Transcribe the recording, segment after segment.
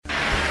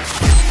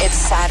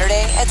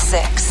Saturday at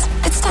 6.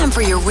 It's time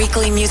for your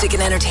weekly music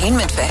and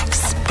entertainment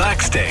fix.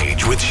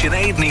 Backstage with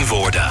Sinead and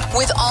Mhórdha.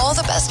 With all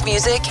the best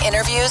music,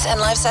 interviews and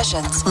live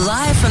sessions.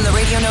 Live from the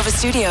Radio Nova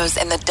studios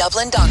in the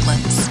Dublin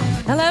Docklands.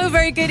 Hello,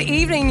 very good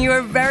evening. You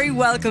are very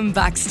welcome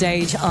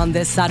backstage on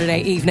this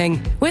Saturday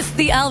evening. With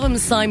the album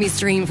Siamese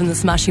Dream from the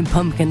Smashing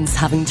Pumpkins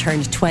having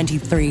turned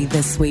 23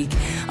 this week,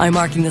 I'm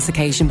marking this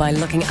occasion by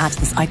looking at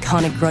this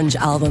iconic grunge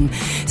album.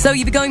 So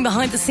you'll be going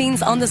behind the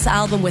scenes on this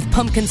album with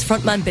Pumpkins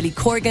frontman Billy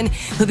Corgan,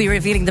 who'll be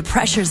revealing the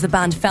pressures the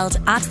band felt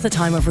at the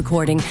time of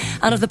recording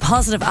and of the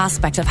positive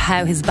aspect of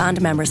how his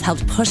band members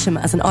helped push him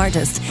as an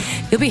artist.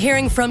 You'll be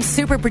hearing from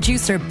super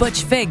producer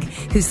Butch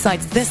who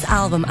cites this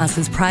album as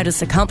his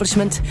proudest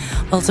accomplishment.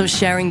 Also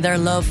sharing their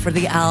love for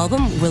the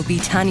album will be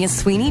Tanya,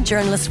 Sweeney,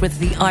 journalist with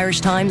the Irish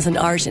Times and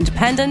Irish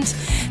Independent.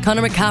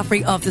 Conor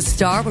McCaffrey of The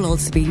Star will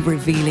also be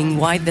revealing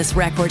why this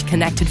record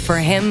connected for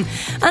him.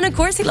 And of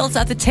course, he'll also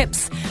have the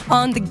tips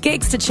on the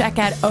gigs to check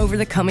out over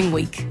the coming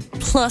week.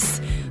 Plus,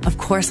 of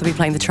course, I'll be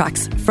playing the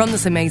tracks from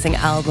this amazing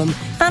album,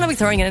 and I'll be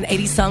throwing in an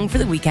 80s song for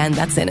the weekend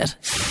that's in it.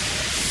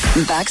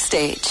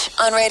 Backstage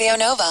on Radio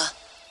Nova.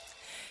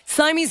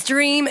 Siamese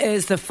Dream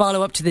is the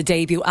follow-up to the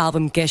debut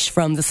album Gish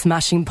from the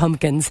Smashing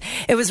Pumpkins.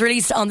 It was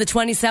released on the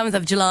 27th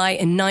of July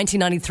in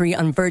 1993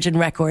 on Virgin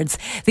Records.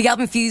 The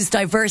album fused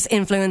diverse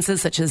influences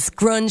such as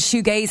grunge,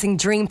 shoegazing,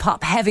 dream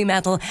pop, heavy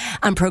metal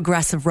and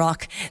progressive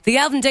rock. The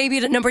album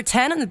debuted at number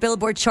 10 on the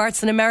Billboard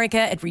charts in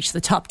America. It reached the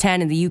top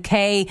 10 in the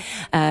UK,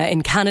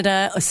 in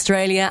Canada,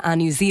 Australia and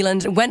New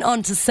Zealand. It went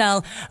on to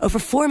sell over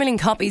 4 million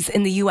copies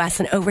in the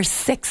US and over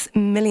 6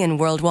 million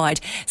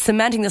worldwide,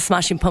 cementing the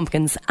Smashing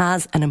Pumpkins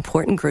as an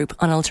important group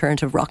on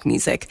alternative rock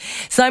music.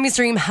 Siamese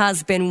Dream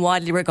has been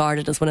widely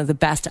regarded as one of the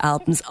best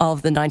albums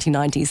of the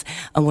 1990s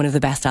and one of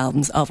the best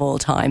albums of all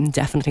time.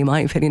 Definitely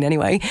my opinion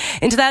anyway.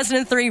 In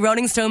 2003,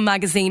 Rolling Stone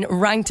magazine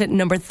ranked it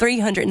number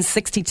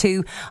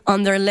 362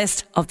 on their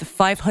list of the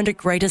 500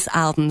 greatest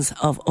albums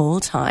of all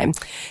time.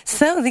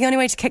 So the only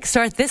way to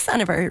kickstart this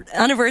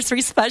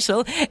anniversary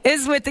special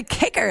is with the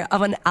kicker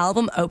of an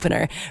album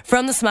opener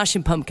from the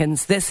Smashing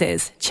Pumpkins. This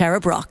is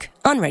Cherub Rock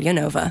on Radio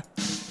Nova.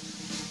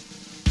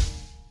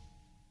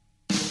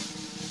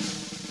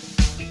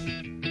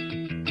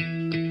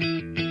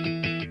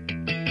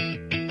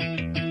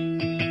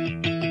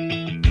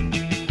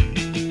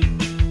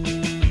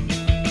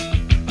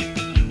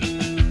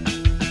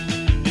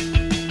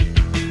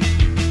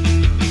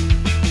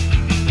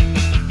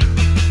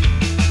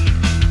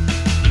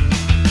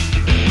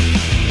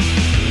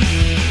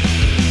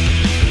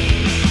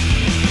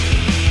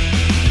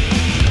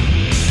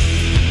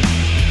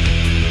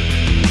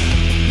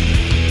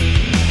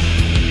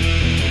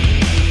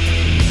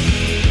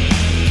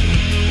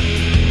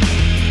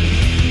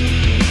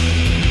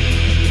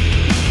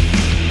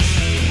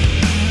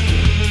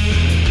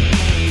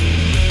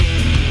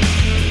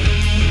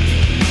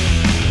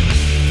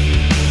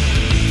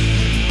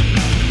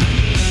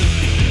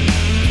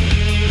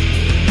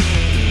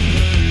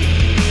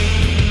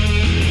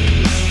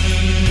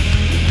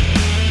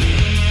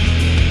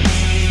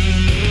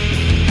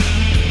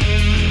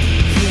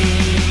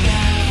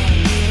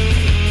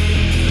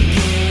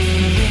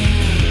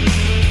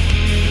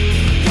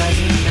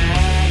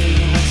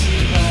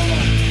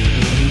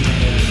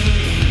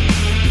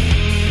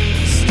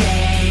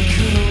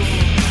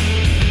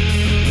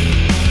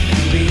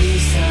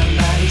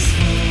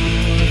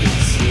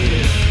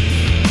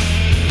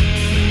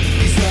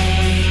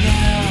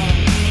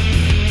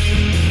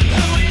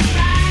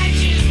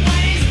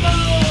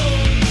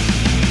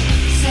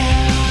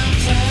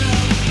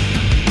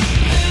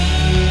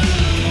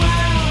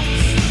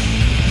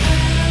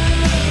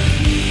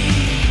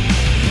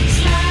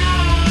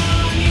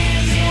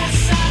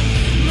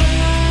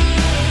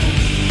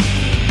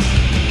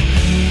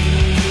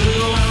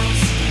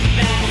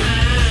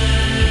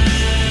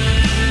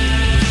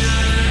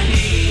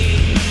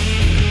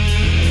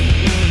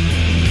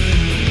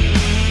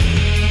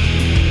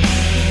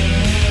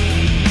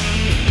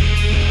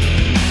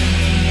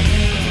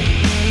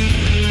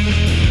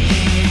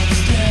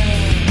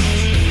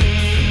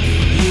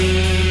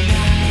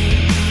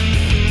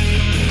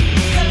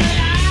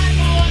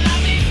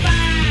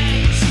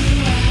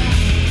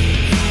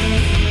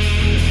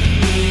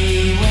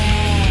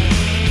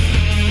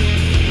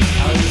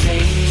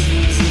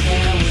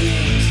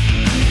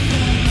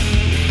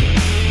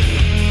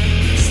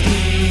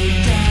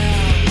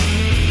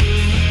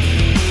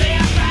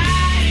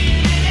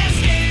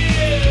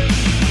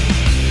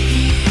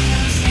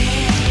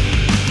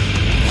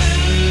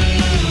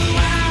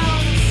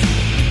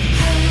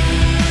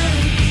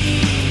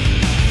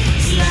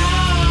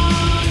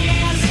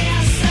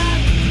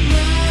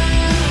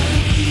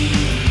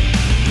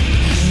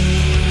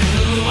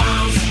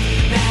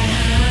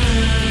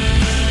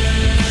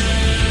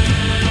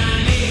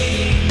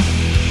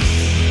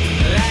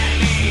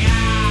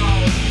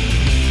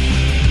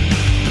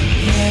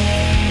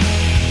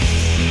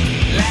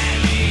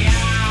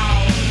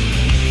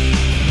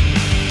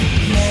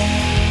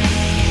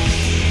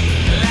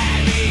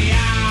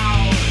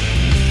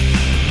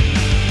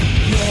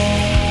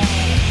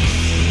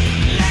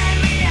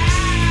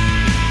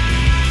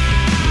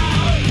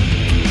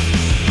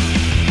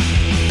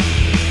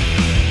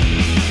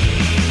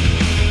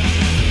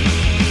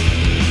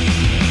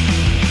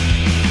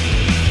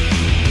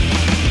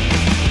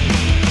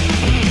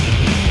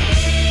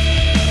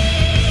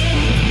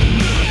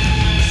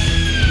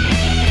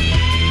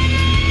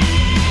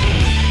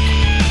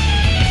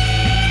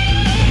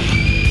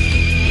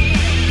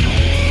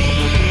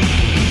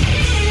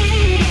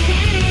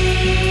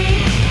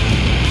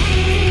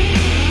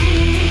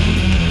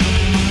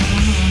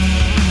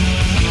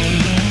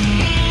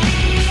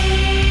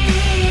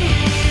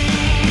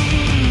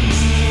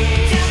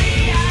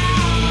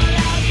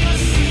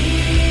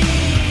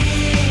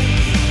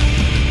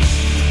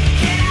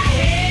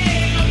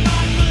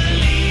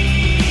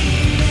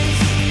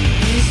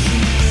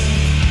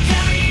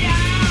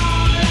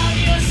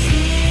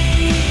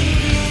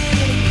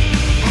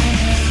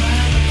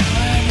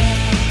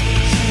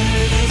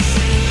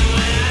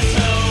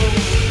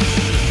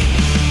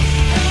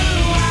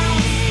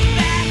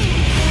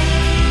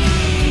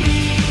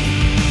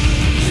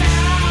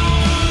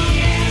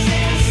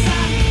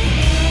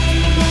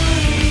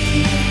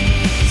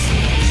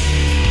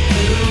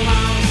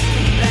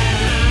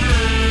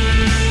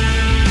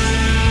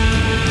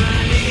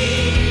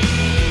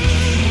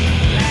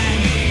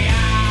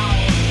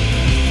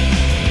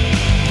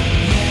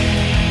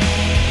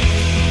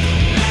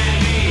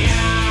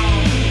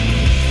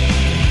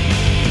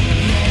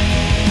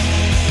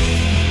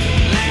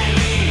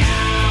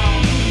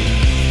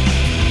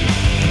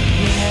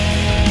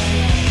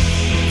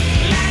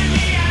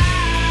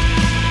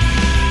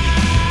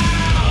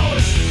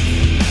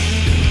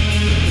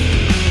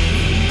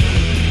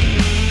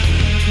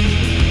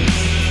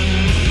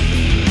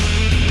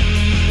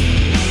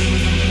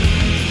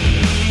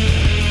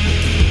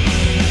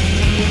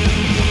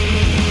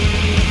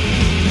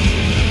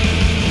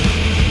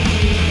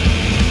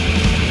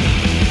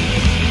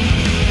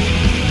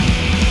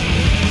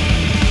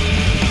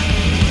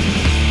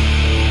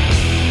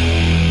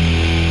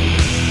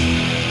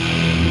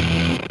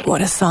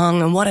 What a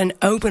song and what an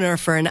opener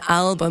for an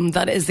album.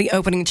 That is the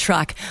opening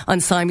track on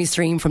Siamese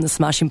Dream from the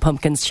Smashing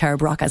Pumpkins,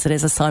 Cherub Rock, as it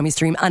is a Siamese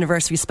Dream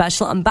anniversary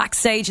special on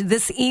Backstage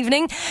this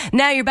evening.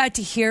 Now you're about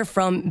to hear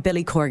from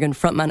Billy Corgan,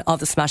 frontman of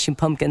the Smashing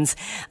Pumpkins.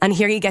 And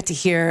here you get to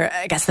hear,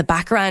 I guess, the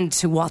background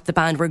to what the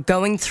band were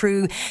going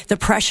through, the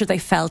pressure they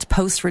felt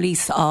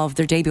post-release of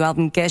their debut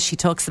album, Gish. He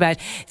talks about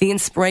the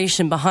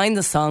inspiration behind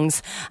the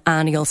songs,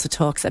 and he also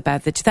talks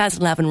about the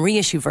 2011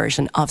 reissue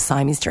version of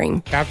Siamese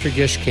Dream. After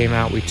Gish came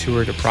out, we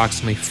toured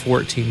approximately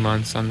 14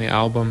 months on the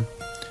album.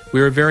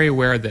 We were very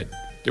aware that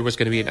there was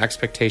going to be an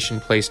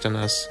expectation placed on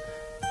us,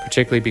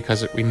 particularly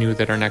because we knew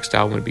that our next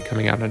album would be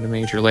coming out on a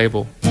major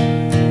label.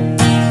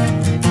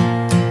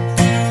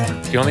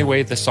 The only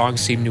way the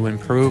songs seemed to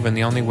improve and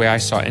the only way I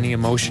saw any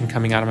emotion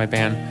coming out of my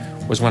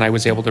band was when I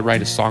was able to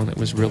write a song that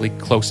was really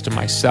close to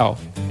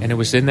myself. And it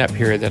was in that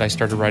period that I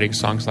started writing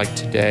songs like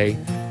Today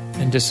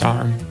and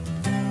Disarm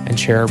and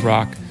Cherub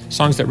Rock,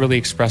 songs that really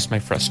expressed my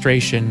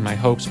frustration, my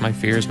hopes, my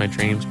fears, my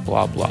dreams,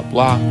 blah, blah,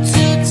 blah.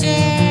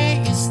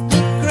 Today is the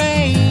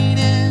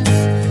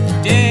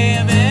greatest day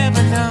I've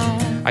ever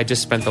known. I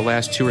just spent the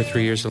last 2 or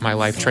 3 years of my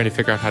life trying to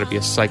figure out how to be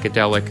a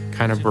psychedelic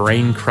kind of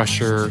brain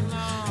crusher,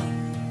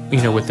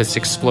 with this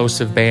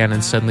explosive band,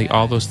 and suddenly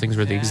all those things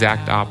were the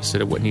exact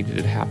opposite of what needed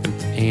to happen.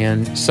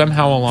 And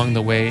somehow along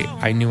the way,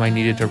 I knew I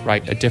needed to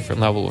write a different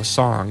level of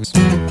songs.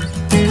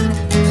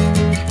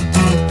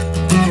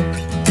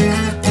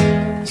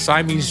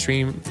 Siamese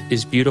Dream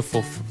is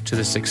beautiful to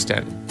this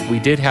extent. We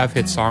did have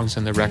hit songs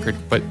on the record,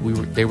 but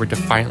they were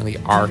defiantly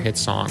our hit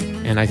song.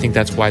 And I think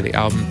that's why the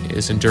album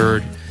is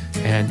endured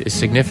and is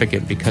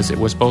significant, because it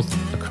was both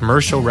a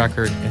commercial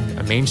record and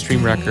a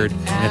mainstream record,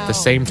 and at the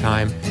same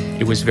time,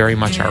 it was very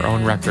much our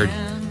own record,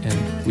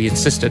 and we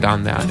insisted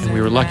on that. And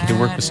we were lucky to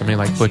work with somebody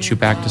like Butch, who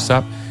backed us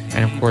up,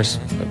 and of course,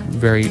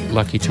 very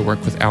lucky to work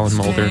with Alan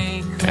Mhórdha.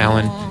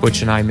 Alan,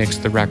 Butch, and I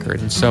mixed the record.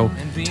 And so,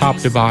 top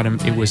to bottom,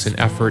 it was an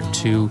effort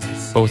to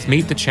both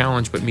meet the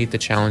challenge, but meet the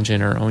challenge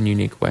in our own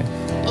unique way.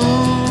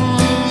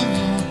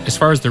 As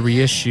far as the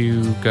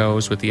reissue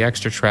goes, with the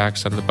extra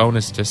tracks on the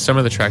bonus disc, some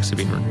of the tracks have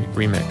been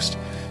remixed.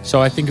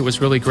 So I think it was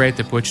really great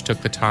that Butch took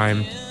the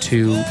time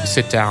to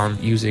sit down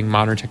using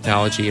modern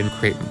technology and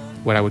create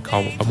what I would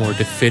call a more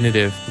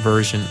definitive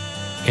version.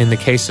 In the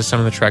case of some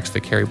of the tracks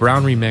that Carrie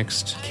Brown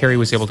remixed, Carrie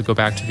was able to go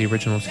back to the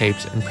original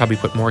tapes and probably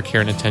put more care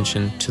and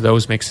attention to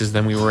those mixes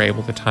than we were able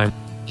at the time.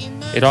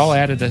 It all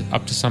added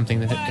up to something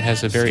that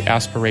has a very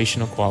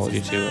aspirational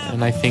quality to it.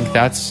 And I think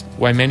that's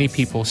why many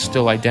people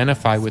still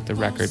identify with the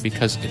record,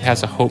 because it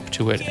has a hope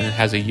to it, and it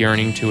has a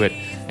yearning to it,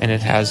 and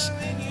it has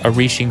a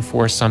reaching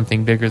for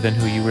something bigger than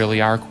who you really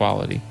are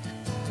quality.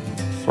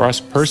 For us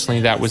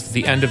personally, that was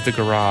the end of the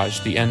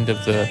garage, the end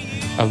of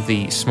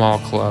the small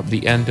club,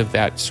 the end of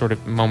that sort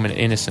of moment of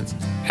innocence.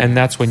 And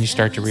that's when you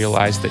start to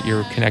realize that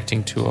you're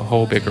connecting to a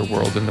whole bigger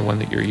world than the one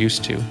that you're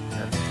used to.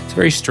 It's a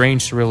very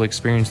strange, surreal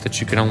experience that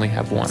you can only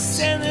have once.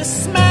 Send a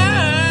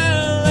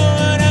smile,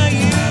 what are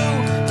you?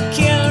 The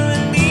killer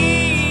in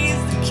me is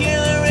the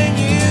killer in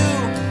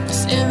you.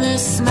 Send a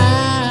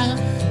smile,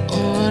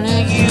 what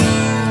are you?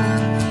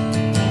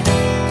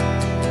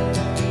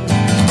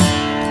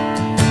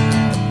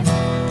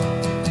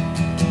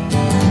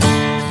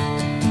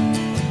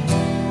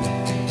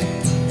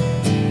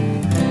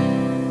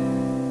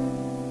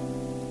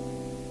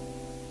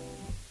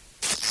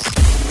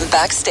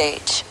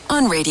 Backstage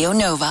on Radio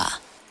Nova.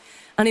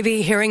 And you'll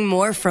be hearing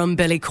more from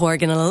Billy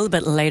Corgan a little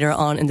bit later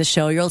on in the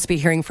show. You'll also be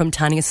hearing from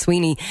Tanya,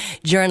 Sweeney,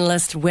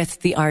 journalist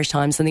with the Irish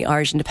Times and the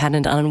Irish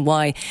Independent, and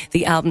why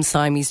the album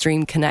Siamese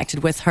Dream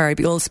connected with her.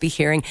 You'll also be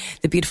hearing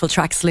the beautiful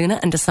tracks Luna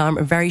and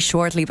Disarm very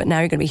shortly, but now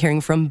you're going to be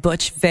hearing from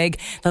Butch Vig,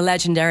 the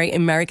legendary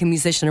American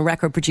musician and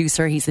record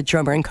producer. He's a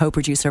drummer and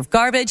co-producer of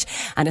Garbage,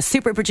 and a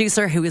super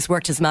producer who has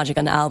worked his magic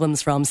on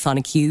albums from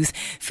Sonic Youth,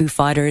 Foo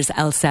Fighters,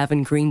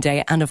 L7, Green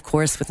Day, and of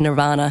course with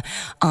Nirvana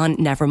on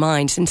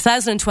Nevermind. In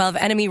 2012,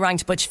 Enemy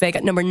ranked Butch Vig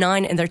at number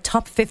 9 in their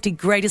top 50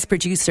 greatest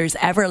producers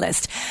ever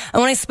list.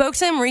 And when I spoke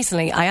to him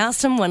recently, I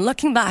asked him, when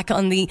looking back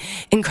on the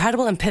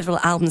incredible and pivotal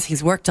albums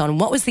he's worked on,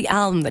 what was the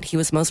album that he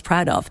was most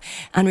proud of?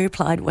 And he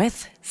replied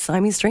with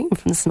Siamese Dream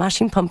from the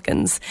Smashing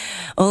Pumpkins.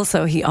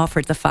 Also, he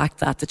offered the fact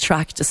that the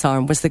track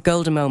Disarm was the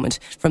golden moment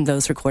from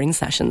those recording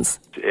sessions.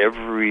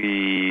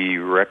 Every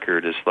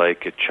record is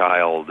like a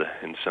child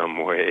in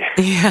some way.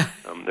 Yeah.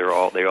 They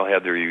all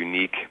have their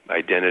unique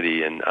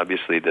identity, and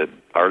obviously the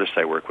artists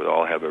I work with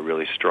all have a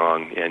really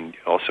strong and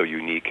also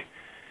unique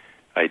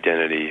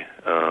identity.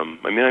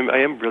 I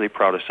am really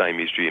proud of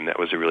Siamese Dream. That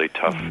was a really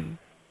tough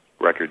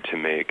record to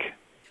make.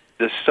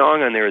 The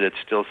song on there that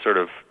still sort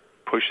of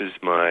pushes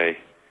my,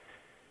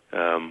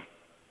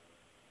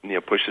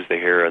 pushes the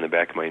hair on the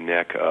back of my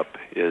neck up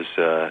is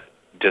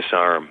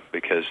Disarm,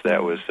 because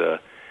that was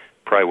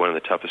probably one of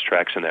the toughest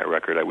tracks on that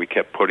record. We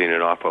kept putting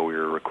it off while we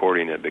were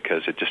recording it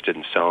because it just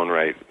didn't sound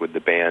right with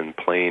the band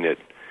playing it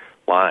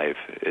live.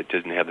 It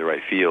didn't have the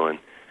right feel, and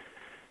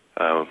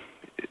so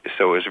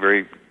it was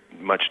very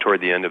much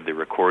toward the end of the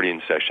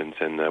recording sessions,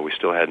 and we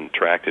still hadn't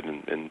tracked it.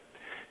 And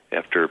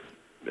after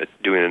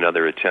doing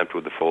another attempt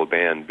with the full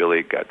band,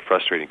 Billy got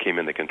frustrated and came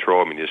in the control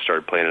room and just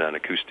started playing it on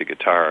acoustic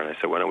guitar. And I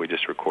said, why don't we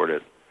just record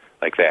it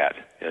like that?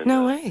 And,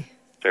 No way.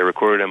 So I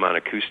recorded him on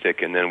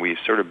acoustic, and then we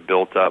sort of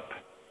built up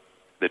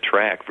the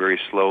track very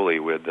slowly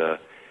with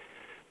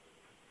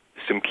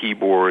some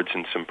keyboards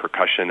and some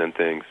percussion and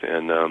things.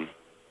 And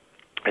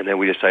then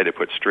we decided to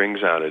put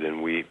strings on it,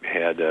 and we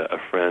had a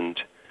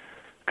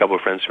couple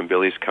of friends from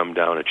Billy's come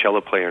down, a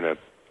cello player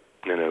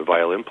and a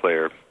violin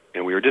player,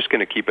 and we were just going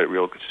to keep it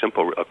real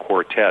simple, a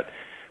quartet,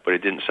 but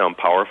it didn't sound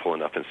powerful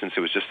enough. And since it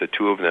was just the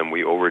two of them,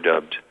 we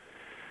overdubbed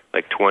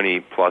like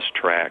 20-plus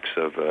tracks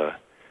of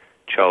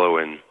cello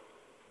and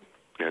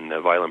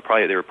the violin.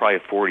 There were probably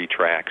 40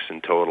 tracks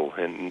in total,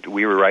 and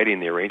we were writing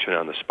the arrangement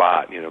on the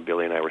spot.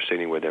 Billy and I were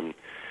sitting with him,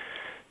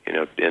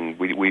 and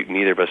we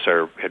neither of us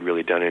had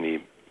really done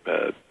any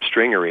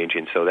string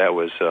arranging, so that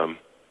was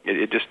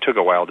it just took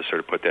a while to sort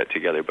of put that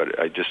together. But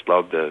I just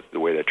love the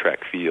way that track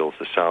feels,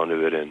 the sound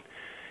of it, and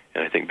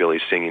I think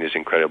Billy's singing is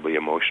incredibly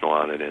emotional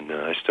on it, and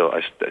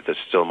that's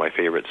still my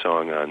favorite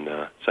song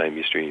on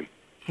Siamese Dream.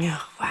 Yeah,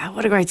 wow,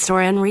 what a great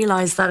story. I didn't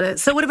realise that.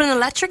 So it would have been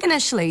electric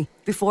initially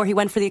before he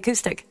went for the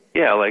acoustic?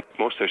 Yeah, like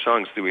most of their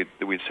songs that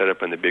we'd set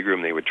up in the big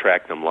room, they would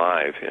track them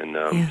live.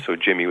 And so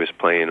Jimmy was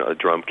playing a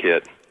drum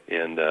kit,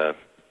 and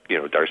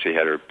Darcy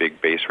had her big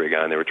bass rig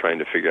on. They were trying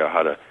to figure out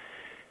how to,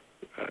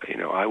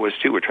 I was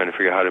too. We're trying to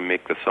figure out how to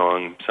make the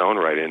song sound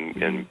right,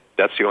 and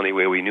that's the only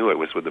way we knew it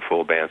was with the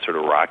full band sort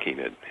of rocking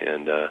it,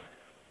 and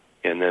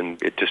then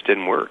it just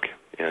didn't work,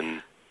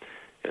 and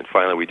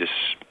finally we just,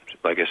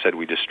 like I said,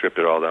 we just stripped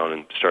it all down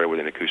and started with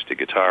an acoustic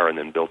guitar, and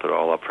then built it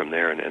all up from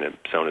there, and it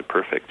sounded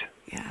perfect.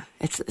 Yeah,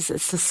 it's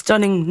a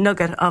stunning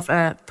nugget of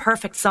a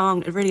perfect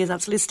song. It really is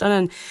absolutely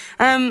stunning.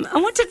 And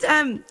what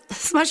did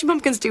Smashing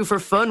Pumpkins do for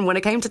fun when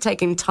it came to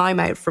taking time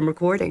out from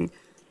recording?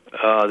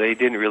 They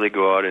didn't really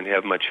go out and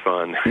have much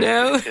fun.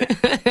 No.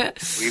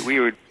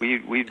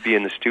 We'd be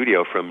in the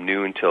studio from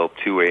noon till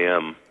 2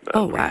 a.m.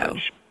 Oh wow!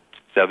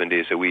 7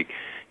 days a week.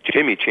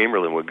 Jimmy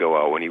Chamberlain would go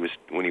out when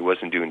he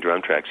wasn't doing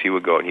drum tracks. He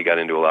would go out, and he got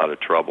into a lot of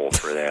trouble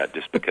for that,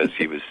 just because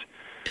he was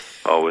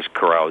always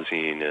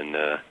carousing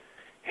and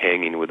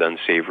hanging with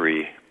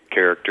unsavory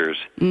characters.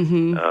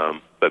 Mm-hmm.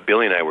 But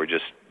Billy and I were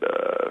just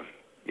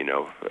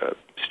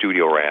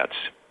studio rats,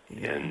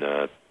 and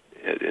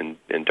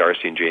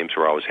Darcy and James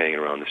were always hanging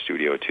around the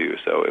studio too.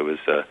 So it was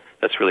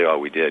that's really all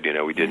we did.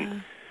 We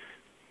didn't.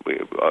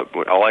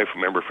 All I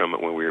remember from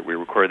it when we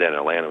recorded that in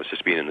Atlanta was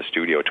just being in the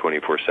studio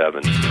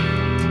 24/7.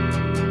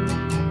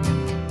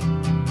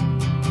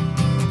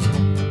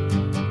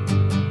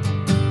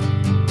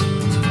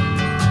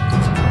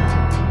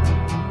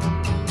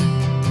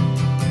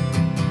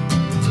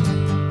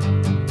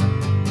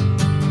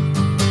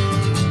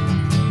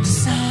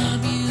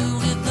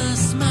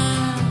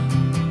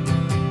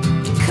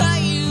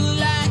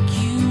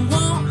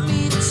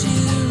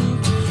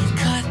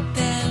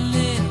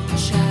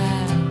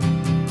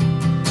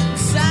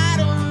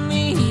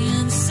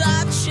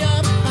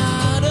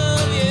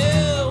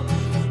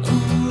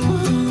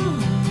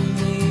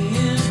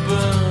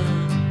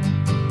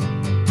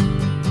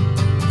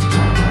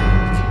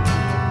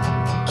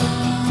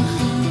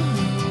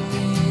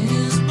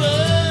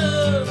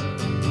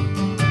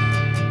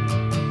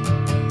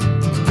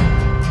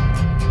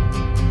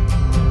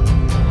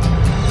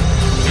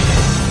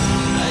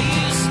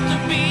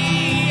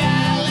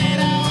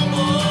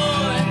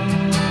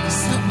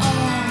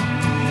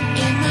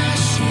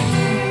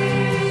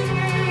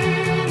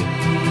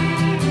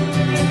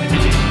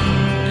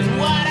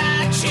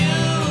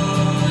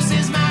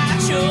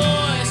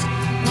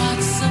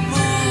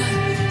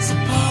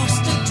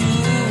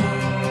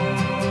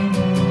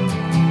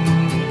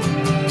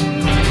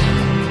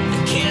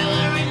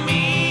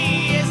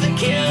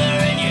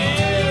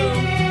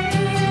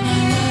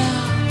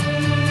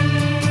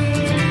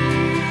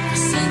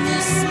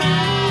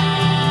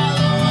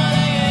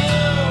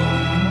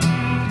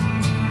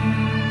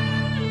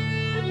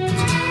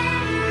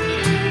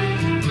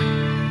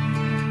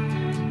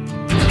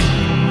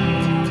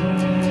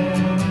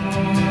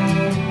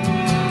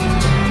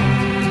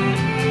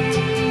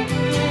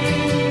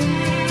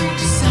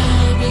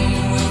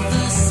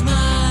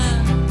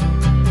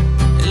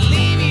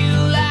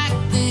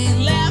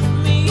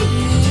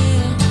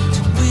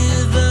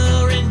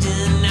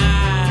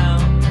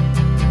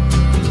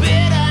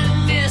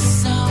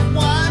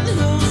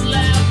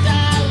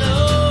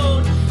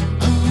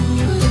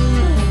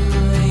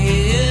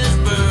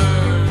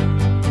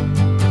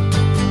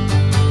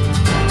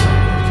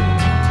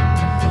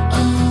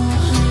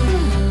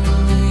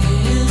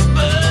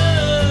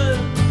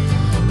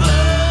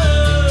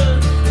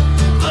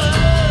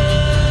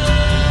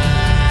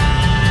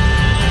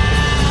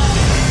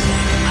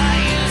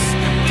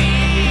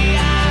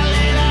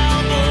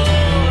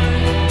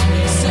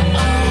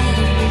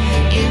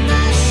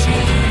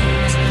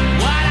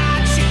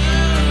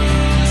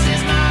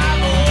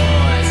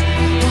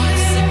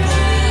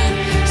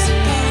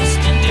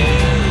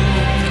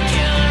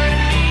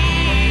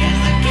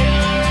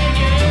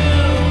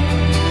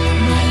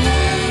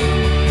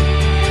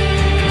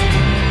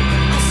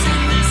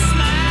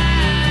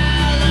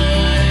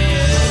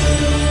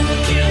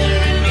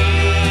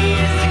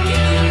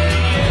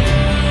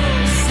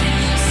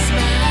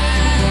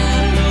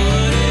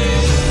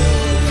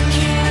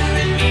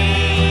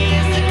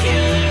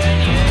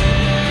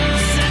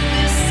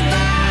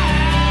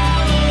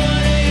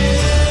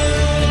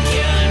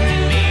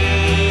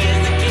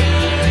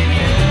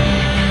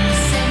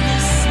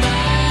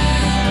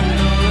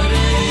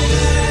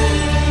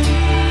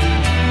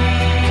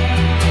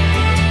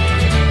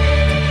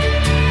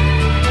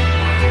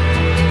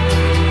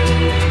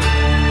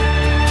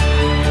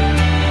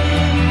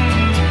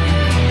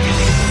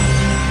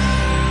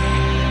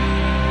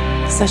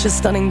 Such a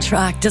stunning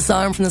track,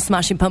 Disarm from the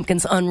Smashing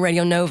Pumpkins on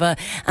Radio Nova,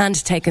 and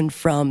taken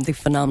from the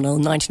phenomenal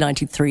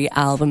 1993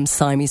 album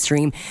Siamese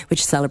Dream,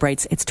 which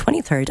celebrates its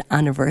 23rd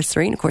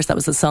anniversary. And of course, that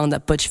was the song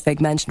that Butch Vig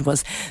mentioned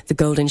was the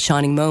golden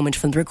shining moment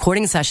from the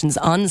recording sessions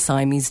on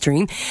Siamese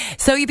Dream.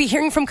 So you'll be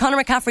hearing from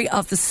Conor McCaffrey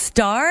of The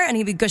Star, and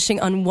he'll be gushing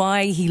on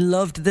why he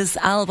loved this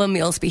album.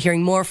 You'll also be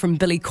hearing more from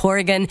Billy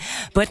Corrigan.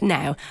 But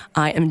now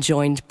I am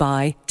joined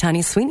by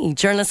Tanya Sweeney,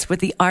 journalist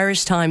with the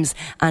Irish Times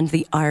and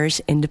the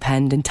Irish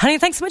Independent. Tanya,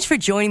 thanks so much for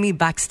joining me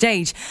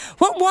backstage.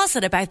 What was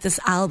it about this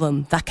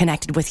album that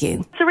connected with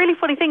you? It's a really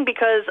funny thing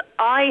because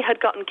I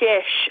had gotten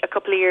Gish a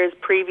couple of years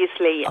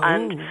previously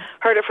and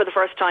heard it for the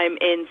first time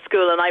in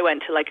school, and I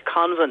went to like a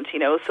convent,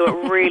 so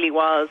it really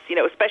was,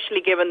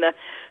 especially given the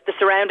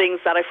surroundings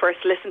that I first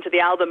listened to the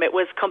album, it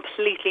was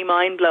completely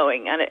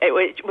mind-blowing, and it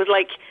was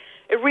like,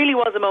 it really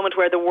was a moment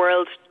where the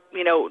world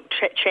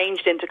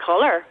changed into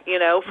colour,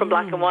 from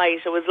black and white.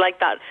 It was like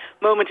that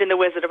moment in The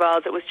Wizard of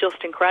Oz. It was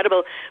just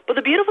incredible. But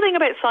the beautiful thing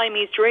about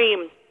Siamese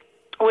Dream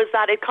was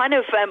that it kind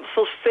of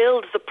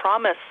fulfilled the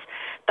promise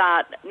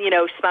that,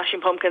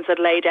 Smashing Pumpkins had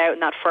laid out in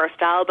that first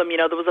album.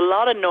 There was a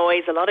lot of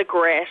noise, a lot of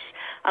grit,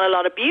 and a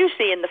lot of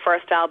beauty in the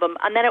first album,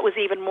 and then it was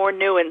even more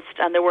nuanced,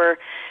 and there were,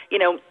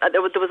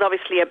 there was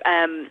obviously a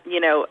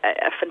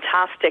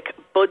fantastic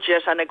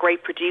budget and a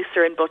great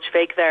producer in Butch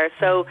Vig there.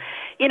 So,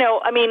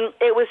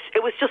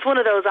 it was just one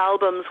of those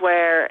albums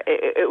where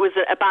it was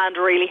a band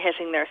really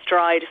hitting their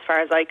stride as far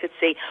as I could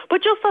see.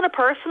 But just on a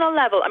personal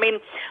level,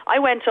 I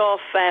went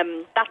off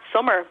that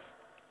summer.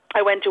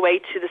 I went away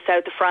to the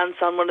south of France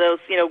on one of those,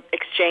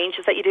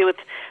 exchanges that you do with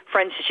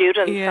French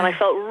students, and I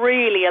felt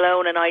really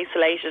alone and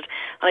isolated,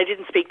 and I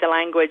didn't speak the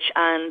language,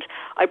 and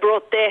I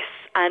brought this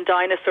and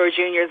Dinosaur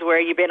Junior's Where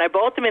You Been. I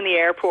bought them in the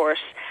airport,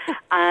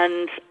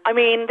 and,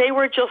 they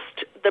were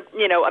just,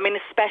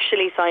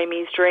 especially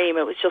Siamese Dream,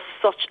 it was just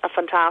such a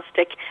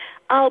fantastic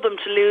album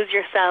to lose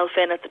yourself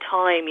in at the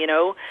time,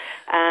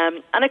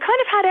 and it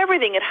kind of had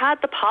everything. It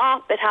had the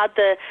pop, it had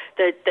the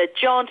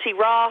jaunty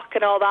rock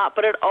and all that,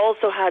 but it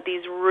also had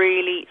these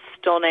really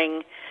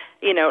stunning,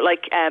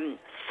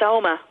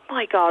 Soma.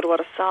 My God, what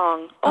a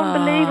song.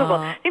 Unbelievable.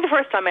 I think the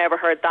first time I ever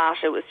heard that,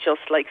 it was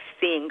just like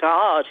seeing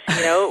God,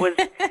 it was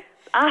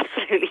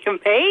absolutely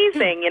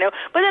amazing,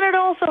 But then it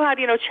also had,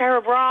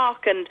 Cherub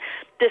Rock and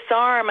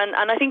Disarm, and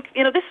I think,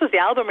 this was the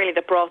album really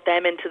that brought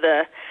them into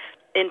the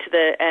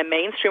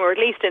mainstream, or at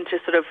least into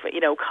sort of,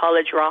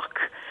 college rock,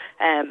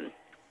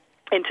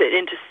 into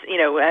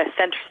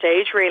centre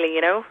stage, really,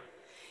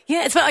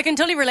 Yeah, I can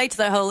totally relate to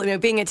that whole,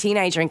 being a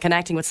teenager and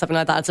connecting with something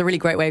like that. It's a really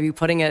great way of you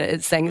putting it.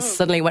 It's saying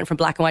suddenly it went from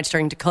black and white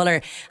turning to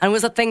colour. And it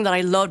was a thing that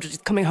I loved,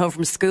 just coming home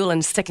from school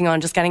and sticking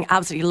on, just getting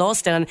absolutely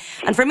lost in.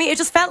 And for me, it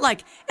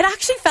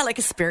actually felt like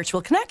a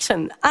spiritual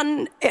connection.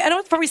 And I know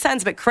it probably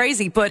sounds a bit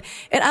crazy, but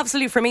it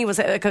absolutely, for me, was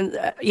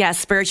a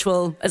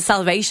spiritual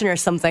salvation or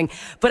something.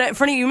 But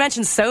funny, you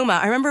mentioned Soma.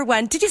 I remember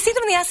did you see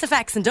them in the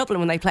SFX in Dublin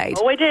when they played?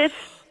 Oh, I did.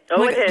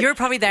 Oh, you were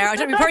probably there.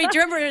 Do you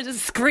remember the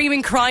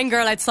screaming, crying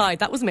girl outside?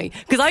 That was me,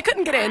 because I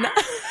couldn't get in.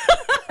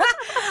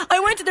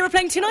 They were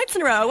playing 2 nights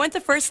in a row. I went the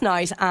first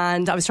night,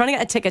 and I was trying to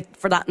get a ticket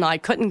for that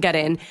night, couldn't get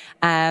in,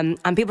 and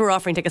people were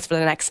offering tickets for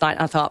the next night,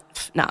 and I thought,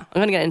 no, I'm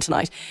going to get in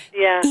tonight.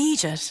 Yeah.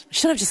 Egypt.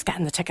 Should have just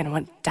gotten the ticket and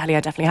went, Daddy, I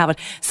definitely have it.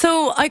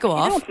 So I go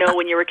off. You don't know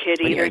when you're a kid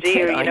either, do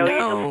you? I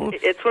know.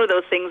 It's one of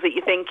those things that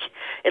you think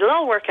it'll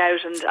all work out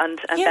and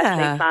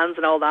definitely plans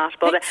and all that.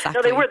 But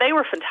exactly. No, they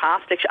were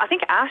fantastic. I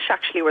think Ash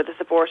actually were the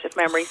support, if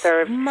memory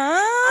serves. Man,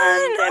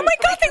 and, oh my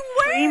God, they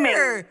were.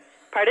 Screaming.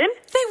 Pardon?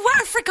 They were.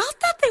 I forgot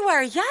that they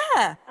were.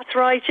 Yeah, that's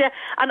right. Yeah,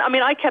 and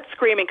I kept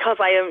screaming because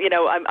I am,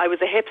 I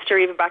was a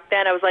hipster even back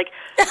then. I was like,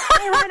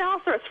 "Hey,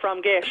 Rhinoceros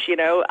from Gish," and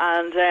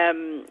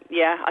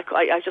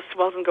I just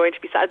wasn't going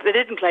to be sad. They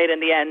didn't play it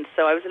in the end,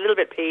 so I was a little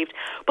bit peeved.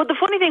 But the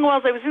funny thing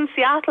was, I was in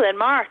Seattle in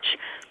March,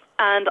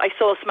 and I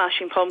saw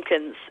Smashing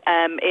Pumpkins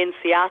in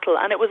Seattle,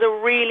 and it was a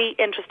really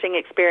interesting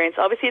experience.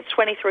 Obviously, it's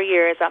 23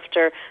 years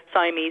after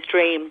Siamese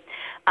Dream,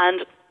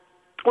 and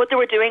what they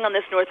were doing on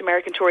this North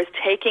American tour is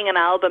taking an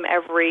album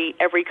every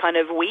kind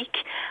of week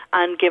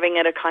and giving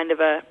it a kind of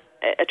a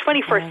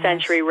 21st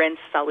century rinse,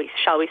 shall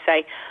we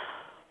say.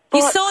 But,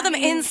 you saw them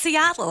in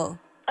Seattle?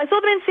 I saw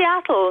them in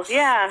Seattle,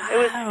 yeah. Wow. It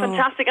was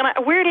fantastic. And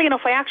weirdly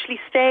enough, I actually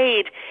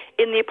stayed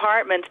in the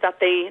apartment block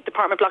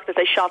that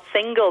they shot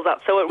singles at.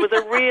 So it was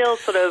a real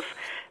sort of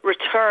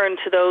return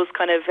to those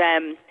kind of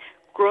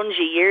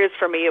grungy years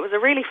for me. It was a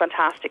really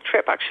fantastic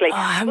trip, actually.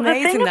 Oh,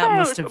 amazing that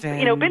must have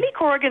been. Billy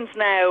Corgan's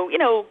now,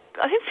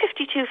 I think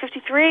 52,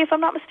 53, if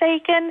I'm not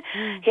mistaken.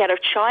 He had a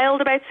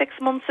child about 6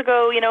 months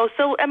ago,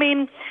 So,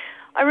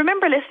 I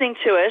remember listening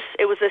to it.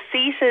 It was a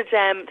seated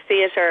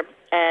theatre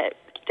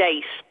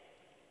date.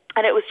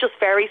 And it was just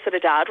very sort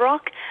of dad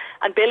rock.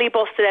 And Billy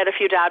busted out a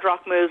few dad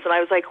rock moves, and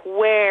I was like,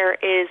 where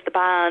is the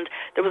band?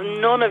 There was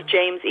none of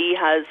James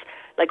Eha's,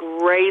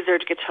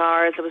 razored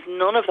guitars. There was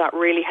none of that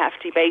really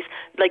hefty bass.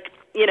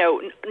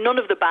 none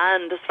of the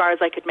band, as far as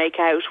I could make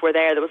out, were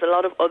there. There was a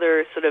lot of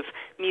other sort of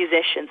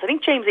musicians. I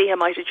think James Iha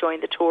might have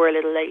joined the tour a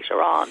little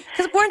later on.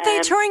 Because weren't they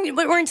touring?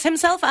 Weren't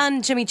himself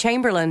and Jimmy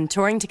Chamberlain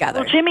touring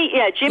together? Well, Jimmy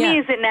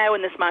is now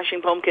in the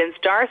Smashing Pumpkins.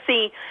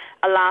 Darcy,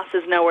 alas,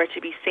 is nowhere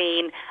to be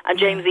seen, and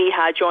James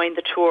Iha joined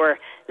the tour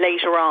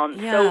later on.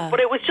 Yeah. So, but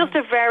it was just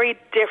a very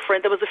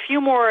different. There was a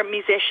few more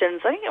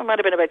musicians. I think it might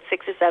have been about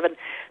 6 or 7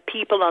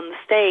 people on the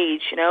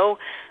stage,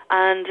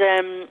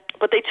 and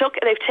but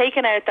they've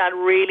taken out that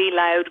really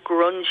loud,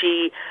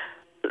 grungy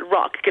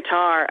rock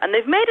guitar, and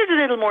they've made it a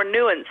little more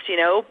nuanced,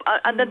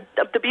 And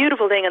the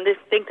beautiful thing, and I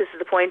think this is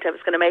the point I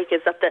was going to make,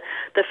 is that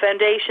the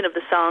foundation of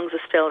the songs is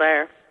still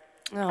there.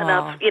 Aww. And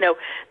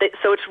that's,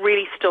 so it's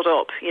really stood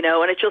up,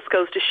 and it just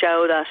goes to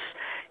show that,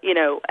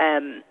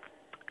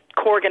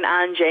 Corgan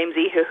and James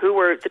Iha, who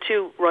were the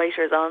 2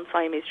 writers on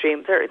Siamese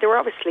Dream, they were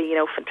obviously,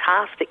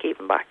 fantastic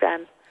even back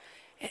then.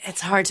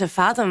 It's hard to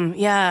fathom,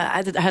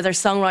 how their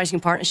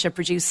songwriting partnership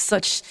produced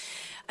such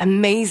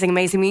amazing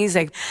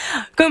music.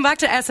 Going back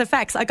to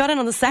SFX, I got in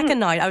on the second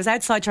night. I was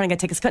outside trying to get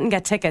tickets, couldn't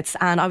get tickets,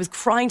 and I was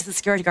crying to the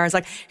security guards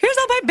like, here's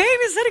all my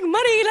babysitting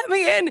money, let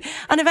me in.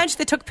 And eventually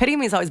they took pity on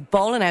me as I was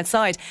bawling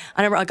outside.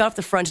 And I got off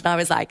the front and I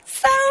was like,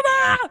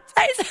 Soma!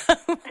 Play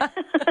Soma!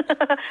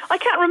 I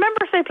can't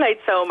remember if they played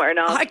Soma or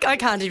not. I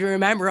can't even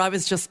remember. I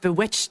was just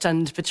bewitched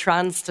and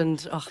betranced,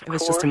 and it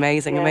was just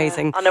amazing.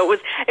 I know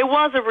it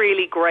was a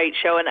really great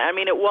show, and I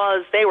mean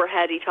they were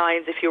heady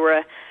times if you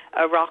were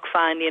a rock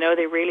fan,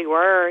 they really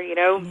were,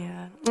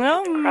 Yeah.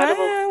 Oh,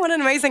 incredible. Man, what an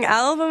amazing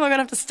album. I'm going to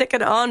have to stick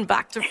it on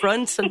back to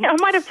front. And I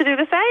might have to do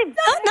the same.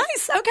 Oh,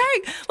 nice.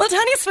 Okay. Well,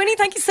 Tanya, Sweeney,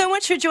 thank you so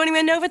much for joining me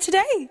on Nova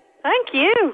today. Thank you.